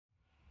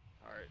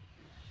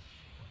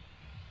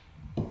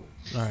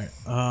Alright,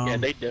 Yeah,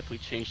 they definitely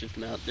changed this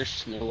map. There's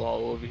snow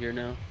all over here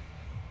now.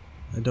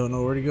 I don't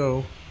know where to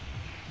go.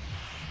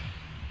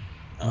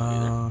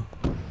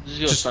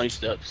 Just go sunny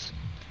steps.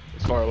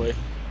 It's far away.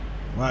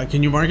 Wow,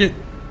 can you mark it?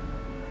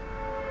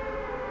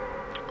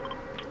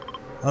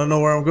 I don't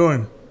know where I'm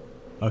going.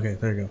 Okay,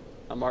 there you go.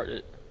 I marked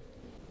it.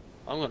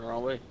 I'm going the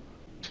wrong way.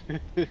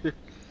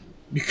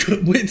 You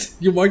could wait.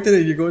 You marked it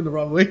and you're going the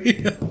wrong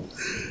way.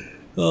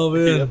 Oh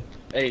man. Yep.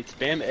 Hey,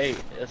 spam A.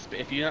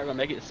 If you're not gonna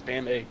make it,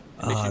 spam A.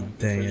 Ah,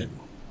 dang it.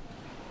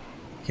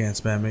 Can't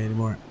spam me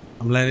anymore.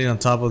 I'm landing on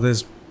top of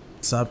this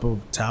type of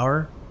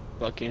tower.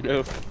 Volcano.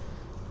 Looks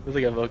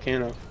like a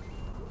volcano.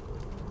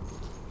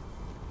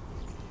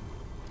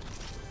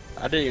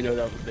 I didn't even know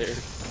that was there.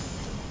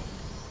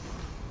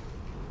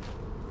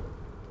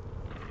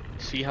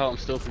 See how I'm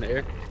still up in the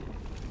air?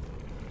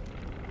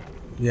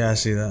 Yeah, I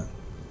see that.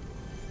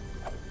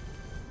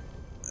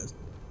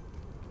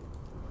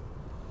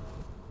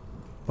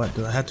 What,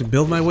 do I have to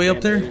build my way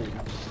up there?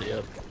 Stay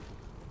up.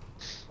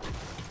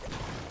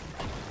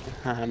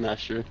 I'm not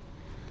sure.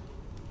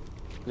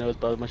 No, it's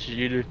about as much as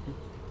you do.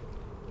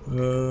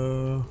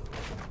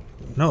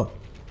 No.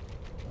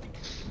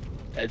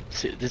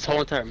 This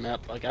whole entire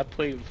map, like I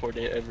played before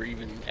they ever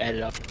even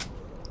added up.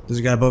 There's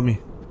a guy above me.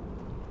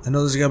 I know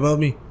there's a guy above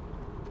me.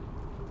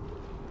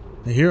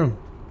 I hear him.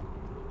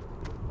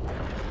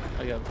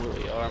 I got blue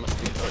AR, I'm a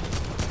speed bug.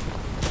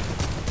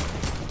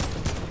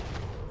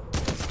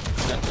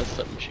 That's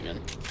submachine gun.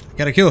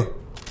 Got a kill.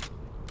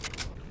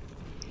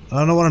 I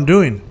don't know what I'm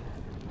doing.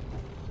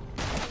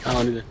 I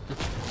don't either.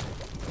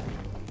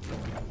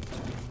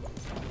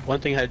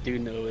 One thing I do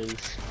know is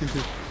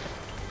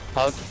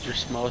pop your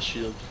small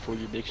shields before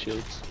your big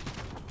shields.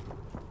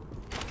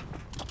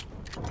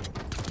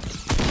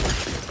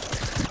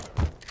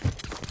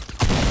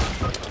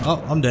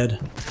 Oh, I'm dead.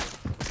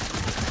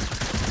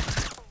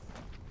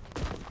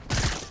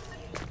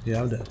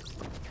 Yeah, I'm dead.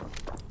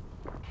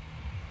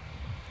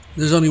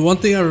 There's only one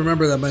thing I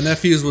remember that my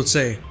nephews would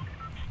say.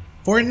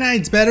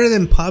 Fortnite's better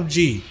than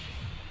PUBG.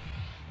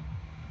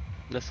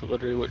 That's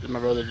literally what my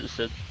brother just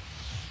said.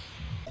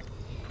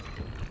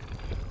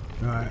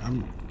 Alright,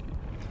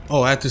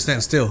 oh, I have to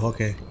stand still,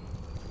 okay.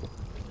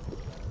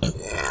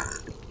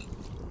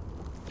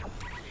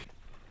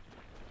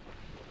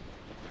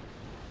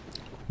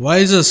 Why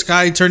is the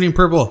sky turning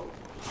purple?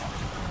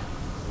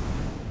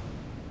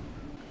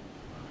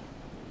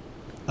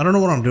 I don't know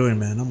what I'm doing,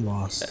 man. I'm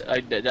lost.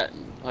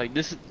 Like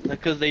this is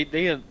because they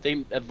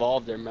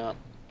evolved their map.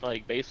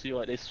 Like basically,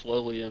 like they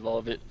slowly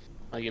evolve it.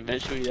 Like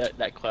eventually,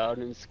 that cloud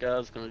in the sky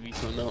is gonna be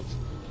something else.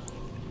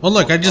 Oh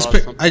look, I just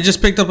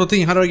picked up a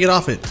thing. How do I get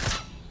off it?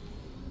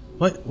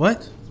 What?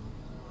 What?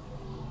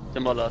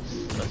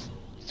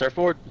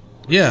 Surfboard.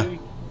 Yeah.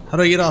 How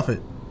do I get off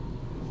it?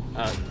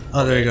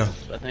 Oh, there you go.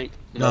 I think.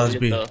 No, it's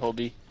B. The whole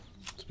B.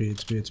 It's B.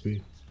 It's B. It's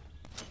B.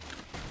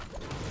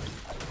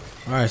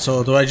 All right.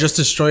 So do I just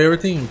destroy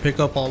everything and pick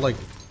up all like,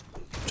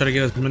 try to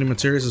get as many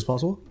materials as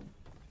possible?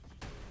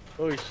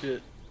 Holy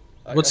shit.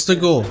 What's the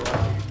goal?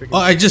 Oh,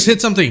 I just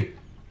hit something.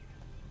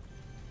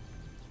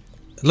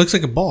 It looks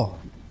like a ball.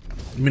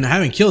 I mean, I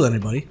haven't killed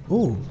anybody.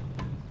 Ooh.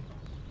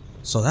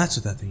 So that's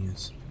what that thing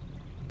is.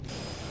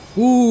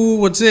 Ooh,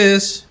 what's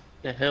this?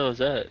 The hell is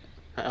that?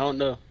 I don't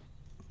know.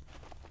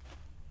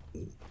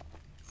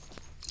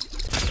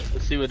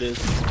 Let's see what it is.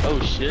 Oh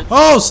shit.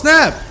 Oh,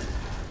 snap!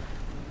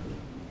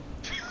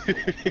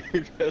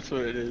 That's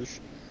what it is.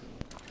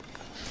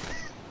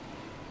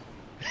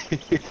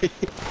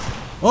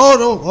 Oh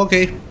no,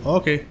 okay,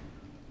 okay.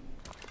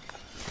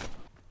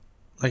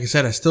 Like I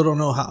said, I still don't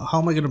know how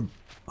am I gonna.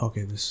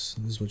 Okay, this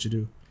is what you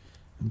do.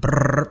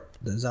 Brrr.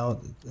 Is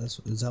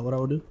that what I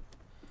would do?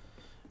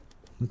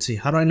 Let's see.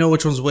 How do I know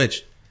which one's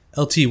which?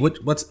 LT.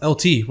 What's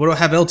LT? What do I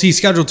have LT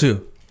scheduled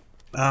to?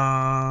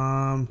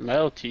 My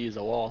LT is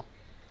a wall.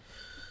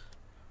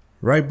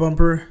 Right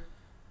bumper,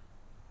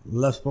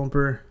 left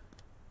bumper,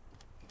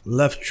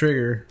 left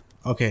trigger.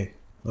 Okay,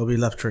 it'll be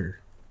left trigger.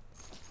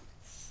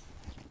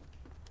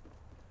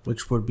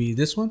 Which would be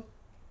this one?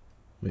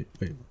 Wait.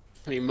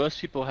 I mean, most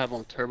people have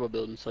on turbo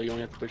building, so you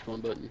only have to push one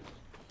button.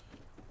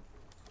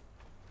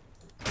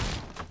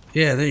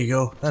 Yeah, there you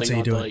go. That's so how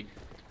you do it. Like,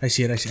 I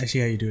see it. I see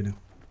how you do it now.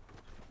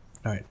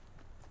 All right.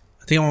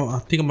 I think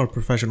I'm a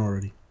professional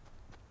already.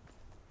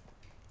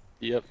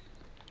 Yep.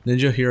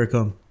 Ninja, here I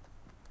come.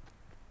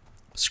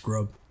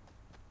 Scrub.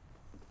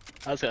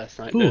 I was gonna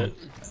snipe Ooh, that.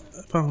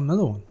 I found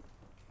another one.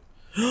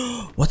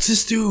 What's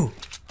this do?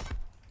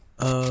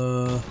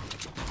 I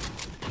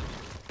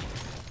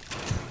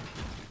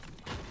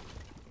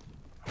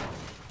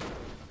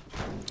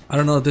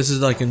don't know if this is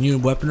like a new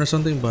weapon or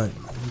something, but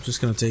I'm just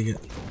gonna take it.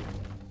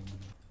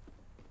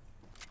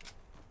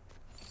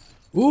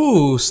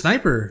 Ooh,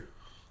 sniper.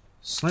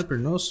 Sniper,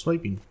 no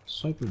swiping.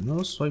 Sniper,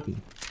 no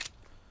swiping.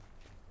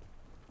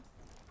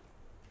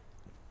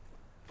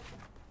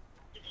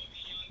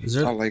 Is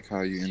there... I like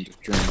how you end the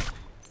stream.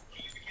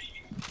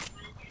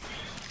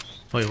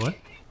 Wait, what?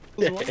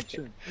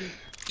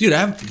 Dude, I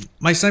have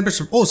my snipers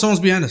from... Oh, someone's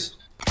behind us.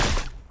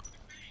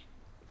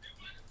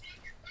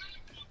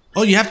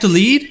 Oh, you have to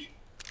lead?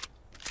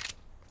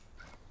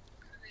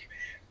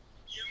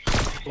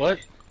 What?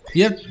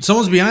 Yep,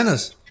 someone's behind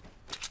us.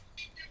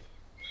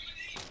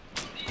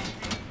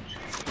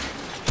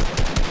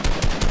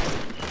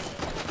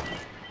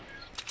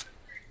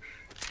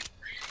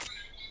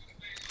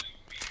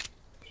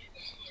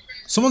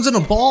 Someone's in a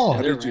ball.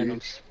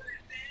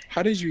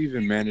 How did you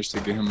even manage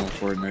to get him on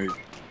Fortnite?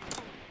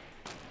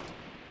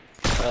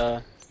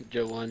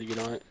 Joe wanted to get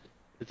on it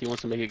if he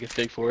wants to make a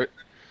config for it.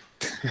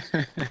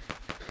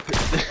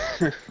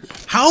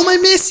 How am I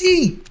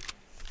missing?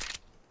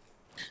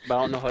 But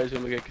I don't know how he's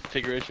gonna make a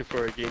configuration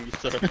for a game he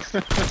sucks.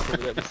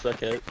 That we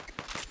suck at.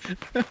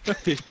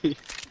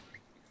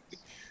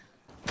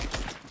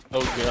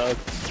 Oh god.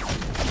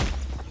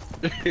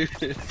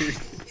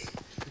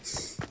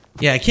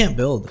 Yeah, I can't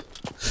build.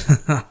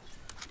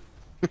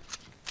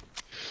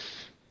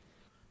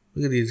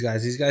 Look at these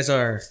guys. These guys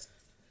are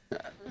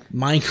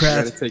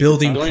Minecraft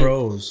building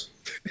pros.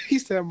 He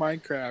said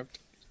Minecraft.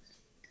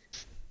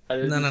 No.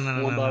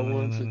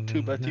 1x1s and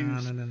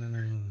 2x2s.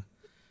 No.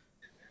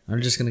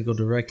 I'm just gonna go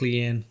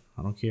directly in.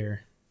 I don't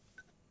care.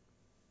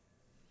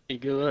 Hey,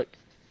 good luck.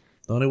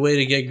 The only way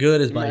to get good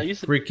is by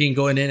freaking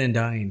going in and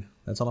dying.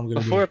 That's all I'm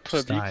gonna do. Before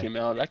PUBG came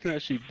out, I can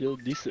actually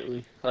build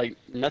decently. Like,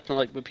 nothing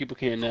like what people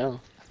can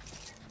now.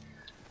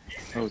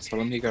 Oh,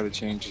 tell him he gotta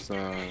change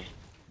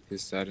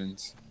his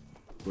settings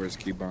for his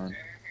keybind.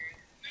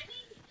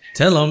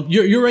 Tell him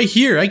you're right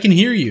here. I can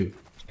hear you.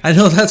 I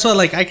know, that's why,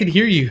 like, I can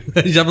hear you.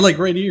 I'm like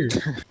right here.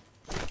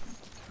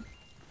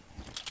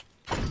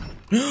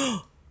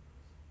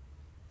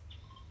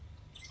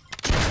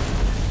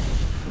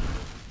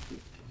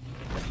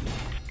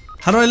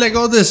 How do I let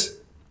go of this?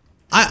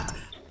 How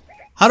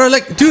do I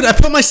let... Dude, I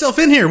put myself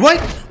in here. What?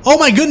 Oh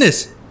my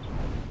goodness.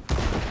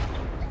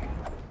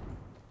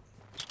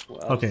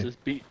 Well, okay.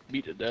 Just beat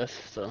to death,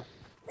 so.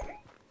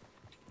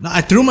 No,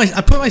 I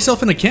put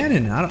myself in a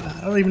cannon. I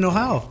don't even know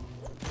how.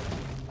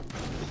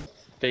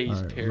 Phase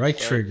right, right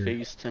trigger.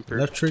 Phase temper.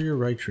 Left trigger,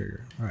 right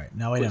trigger. All right,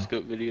 now I know.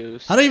 Scope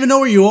videos. I don't even know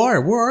where you are.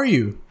 Where are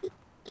you?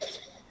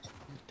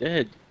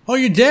 Dead. Oh,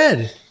 you're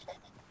dead.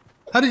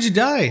 How did you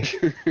die?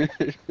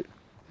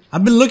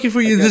 I've been looking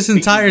for you this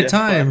entire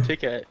time.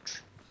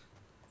 Pickaxe.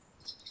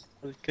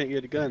 I can't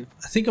get a gun.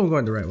 I think I'm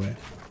going the right way.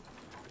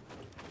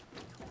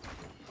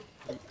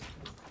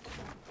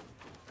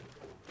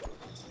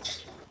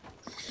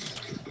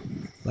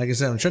 Like I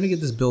said, I'm trying to get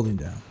this building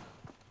down.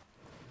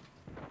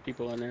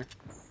 People in there.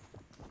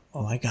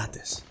 Oh, I got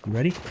this. You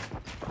ready?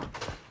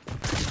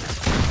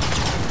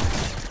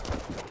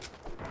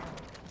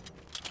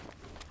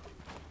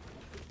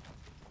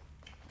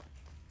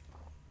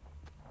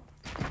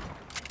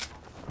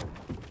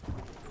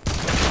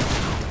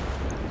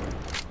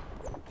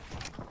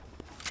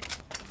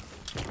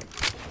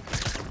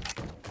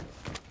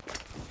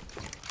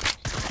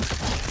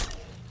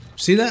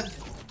 See that?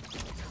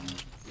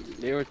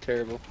 They were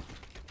terrible.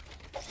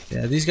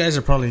 Yeah, these guys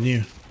are probably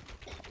new.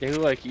 They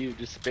look like you,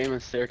 just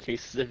spamming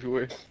staircases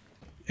everywhere.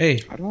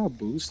 Hey, how do I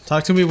boost?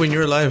 Talk to me when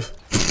you're alive.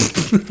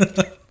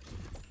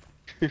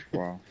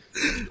 Wow.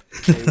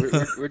 Hey,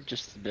 we're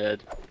just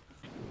dead.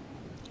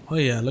 Oh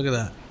yeah, look at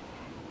that.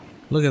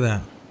 Look at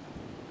that.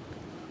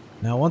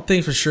 Now one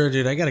thing for sure,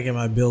 dude, I gotta get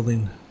my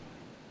building.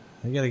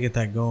 I gotta get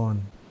that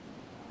going.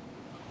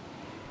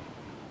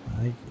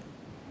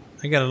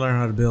 I gotta learn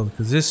how to build,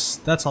 because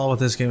that's all what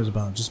this game is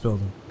about, just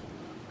building.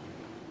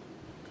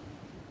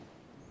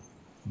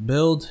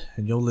 Build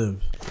and you'll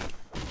live.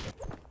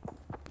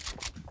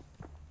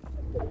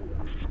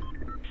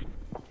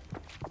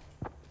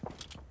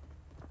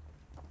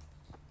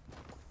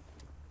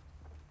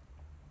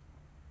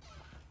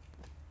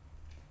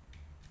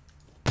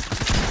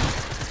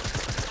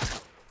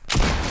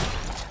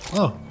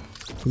 Oh,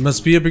 you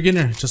must be a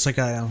beginner, just like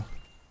I am.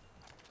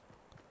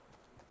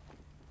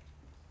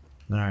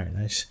 Alright,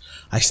 nice.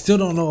 I still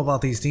don't know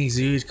about these things,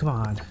 dude. Come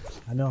on.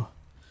 I know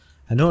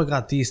I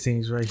got these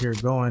things right here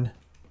going.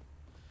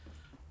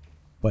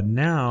 But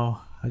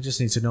now, I just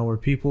need to know where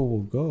people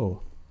will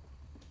go.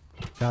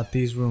 Got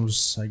these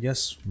rooms, I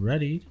guess,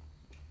 ready.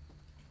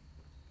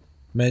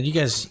 Man, you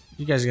guys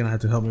are gonna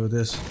have to help me with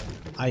this.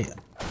 I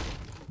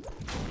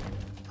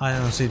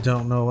honestly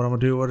don't know what I'm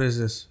gonna do. What is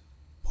this?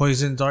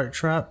 Poison dart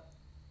trap?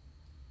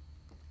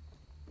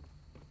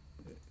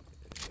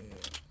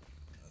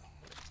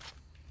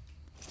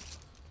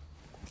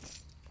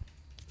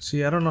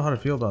 See, I don't know how to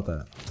feel about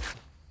that.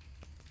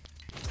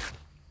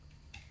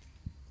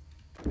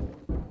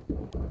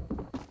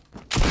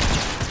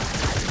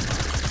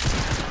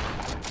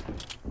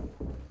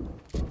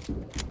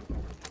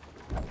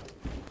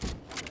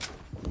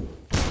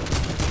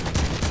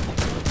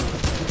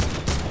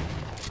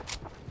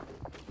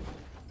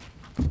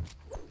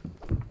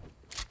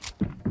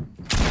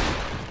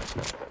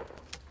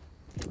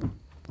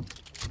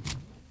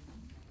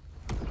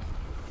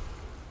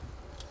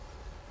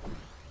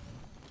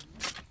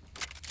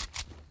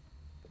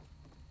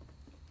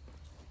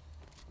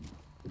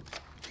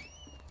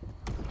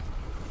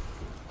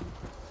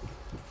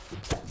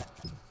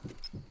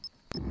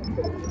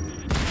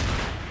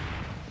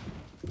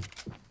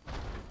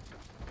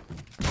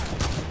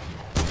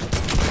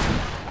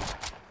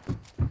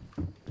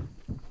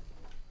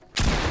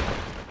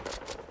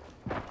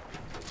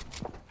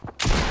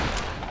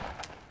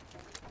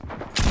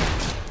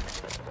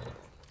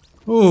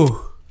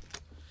 Ooh.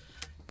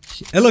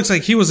 It looks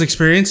like he was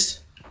experienced.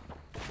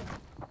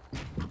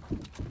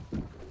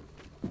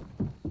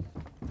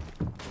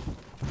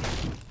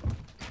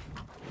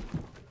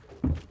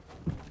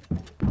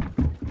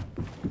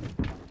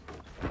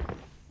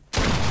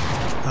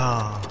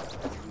 Ah.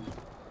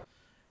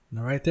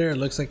 Now right there, it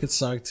looks like it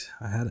sucked.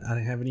 I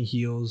didn't have any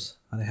heals.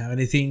 I didn't have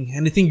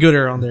anything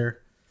gooder on there.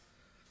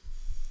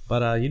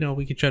 But you know,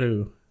 we could try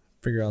to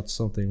figure out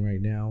something right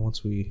now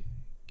once we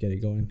get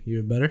it going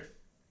even better.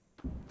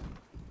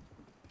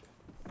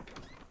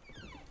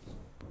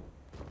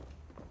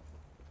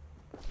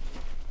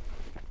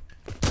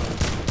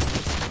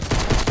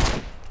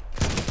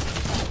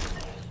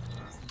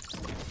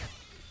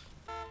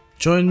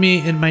 Join me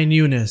in my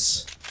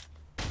newness.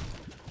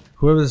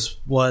 Whoever this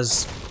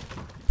was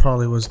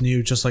probably was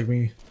new just like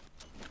me.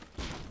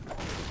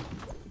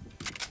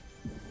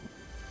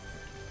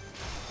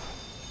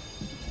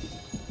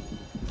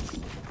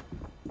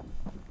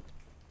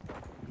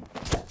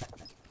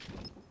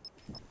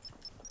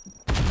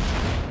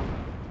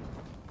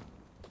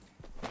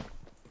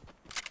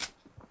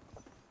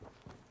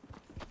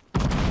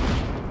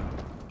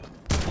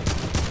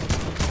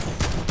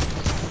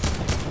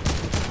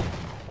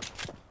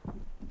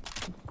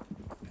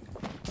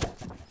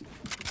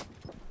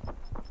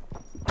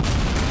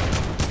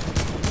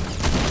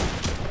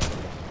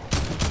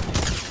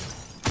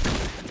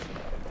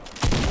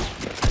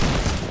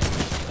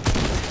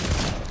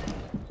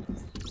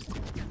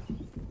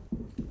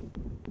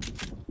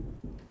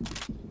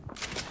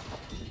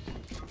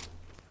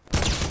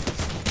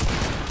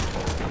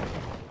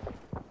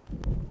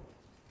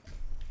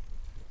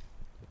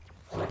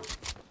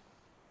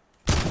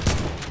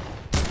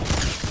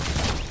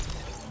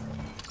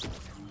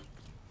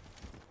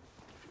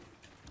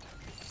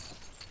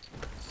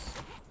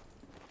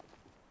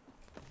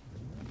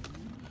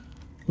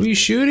 Who are you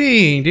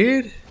shooting,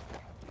 dude?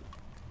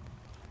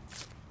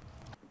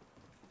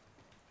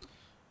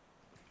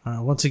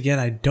 Once again,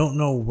 I don't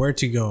know where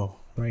to go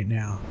right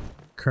now,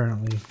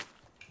 currently.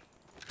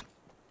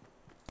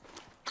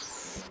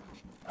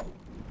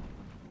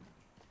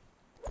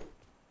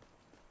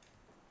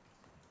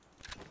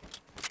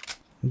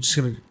 I'm just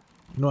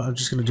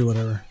gonna do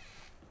whatever.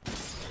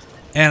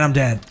 And I'm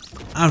dead.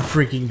 I'm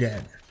freaking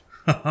dead.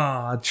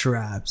 Haha,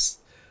 traps.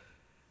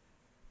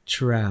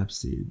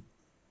 Traps, dude.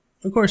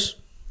 Of course.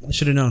 I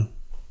should have known.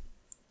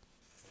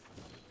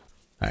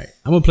 Alright,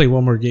 I'm gonna play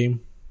one more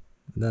game.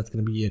 And that's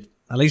gonna be it.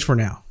 At least for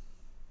now.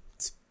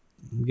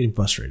 I'm getting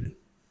frustrated.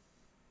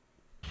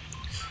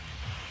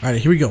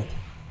 Alright, here we go.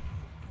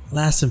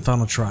 Last and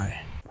final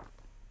try.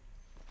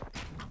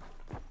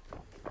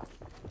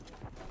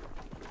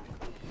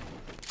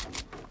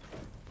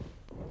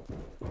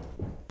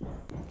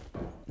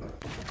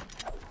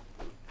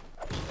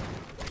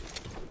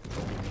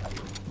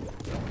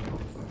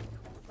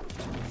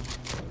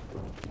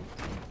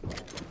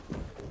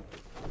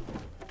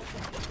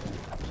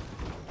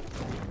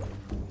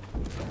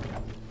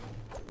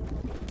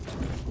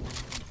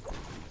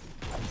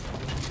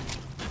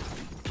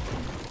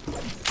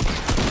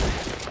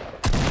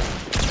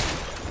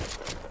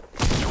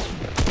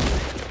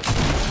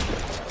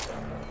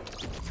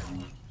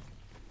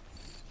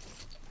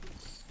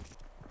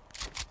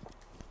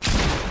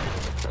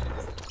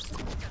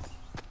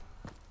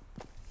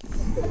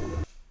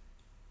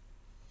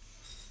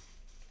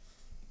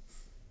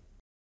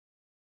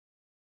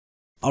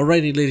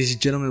 Alrighty, ladies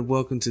and gentlemen,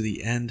 welcome to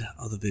the end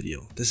of the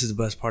video. This is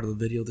the best part of the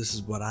video. This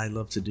is what I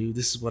love to do.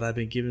 This is what I've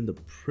been given the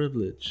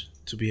privilege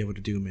to be able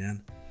to do,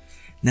 man.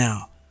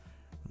 Now,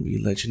 let me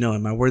let you know,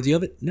 am I worthy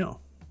of it? No,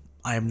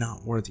 I am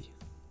not worthy.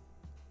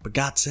 But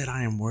God said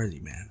I am worthy,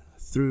 man,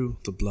 through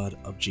the blood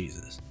of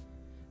Jesus.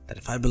 That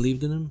if I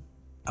believed in him,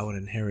 I would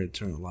inherit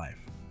eternal life.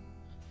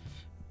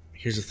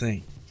 Here's the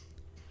thing.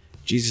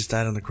 Jesus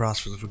died on the cross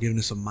for the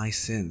forgiveness of my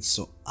sins,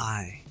 so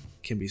I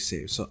can be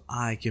saved, so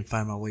I can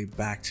find my way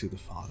back to the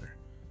Father.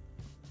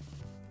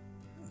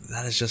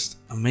 That is just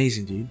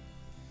amazing, dude.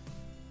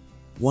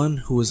 One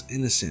who was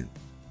innocent,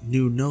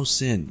 knew no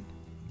sin,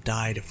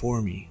 died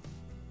for me,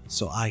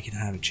 so I can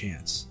have a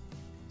chance,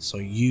 so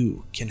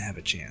you can have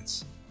a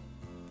chance.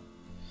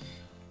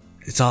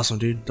 It's awesome,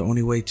 dude. The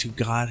only way to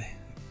God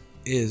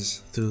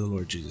is through the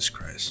Lord Jesus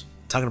Christ.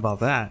 Talking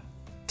about that,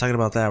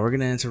 we're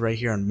gonna enter right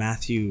here on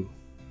Matthew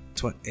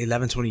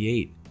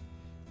 11:28,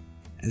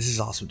 and this is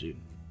awesome, dude.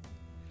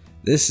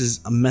 This is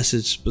a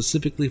message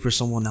specifically for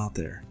someone out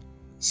there.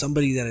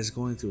 Somebody that is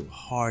going through a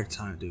hard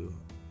time, dude.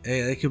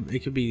 It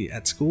could be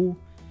at school.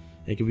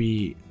 It could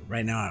be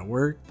right now at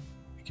work.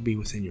 It could be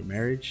within your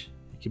marriage.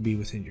 It could be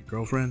within your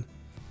girlfriend.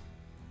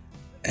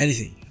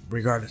 Anything,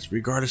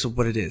 regardless of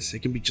what it is. It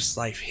can be just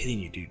life hitting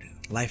you, dude.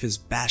 Life is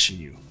bashing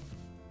you.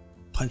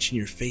 Punching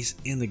your face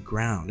in the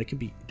ground. It could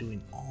be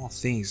doing all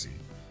things, dude.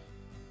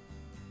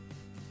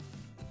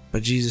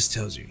 But Jesus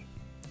tells you,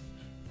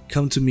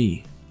 come to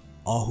me,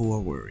 all who are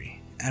weary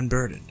and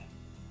burdened,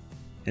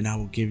 and I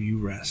will give you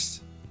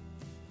rest.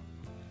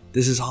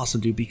 This is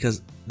awesome, dude,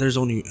 because there's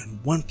only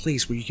one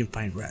place where you can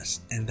find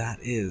rest, and that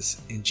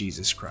is in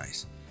Jesus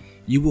Christ.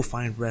 You will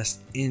find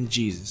rest in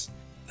Jesus.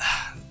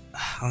 I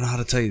don't know how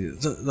to tell you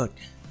this. Look,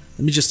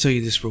 let me just tell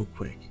you this real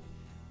quick.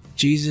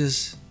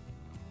 Jesus,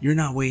 you're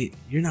not waiting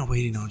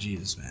on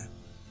Jesus, man.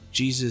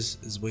 Jesus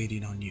is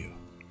waiting on you.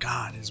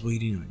 God is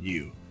waiting on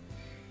you.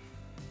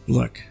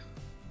 Look,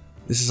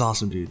 this is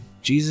awesome, dude.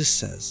 Jesus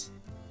says,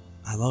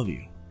 I love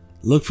you.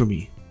 Look for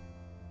me,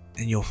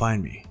 and you'll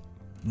find me.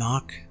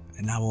 Knock,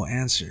 and I will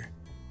answer.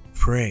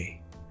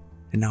 Pray,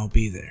 and I'll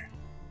be there.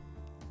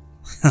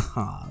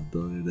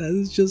 That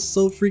is just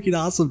so freaking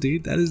awesome,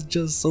 dude. That is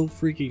just so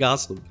freaking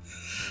awesome.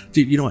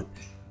 Dude, you know what?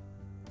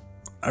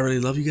 I really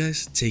love you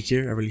guys. Take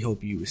care. I really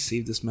hope you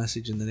receive this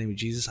message in the name of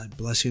Jesus. I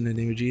bless you in the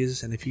name of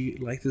Jesus. And if you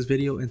like this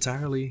video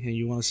entirely and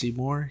you want to see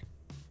more,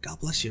 God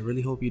bless you. I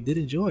really hope you did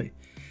enjoy.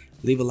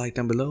 Leave a like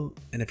down below.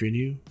 And if you're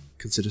new,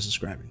 consider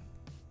subscribing.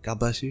 God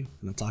bless you.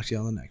 And I'll talk to you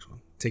on the next one.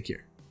 Take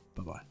care.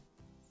 Bye-bye.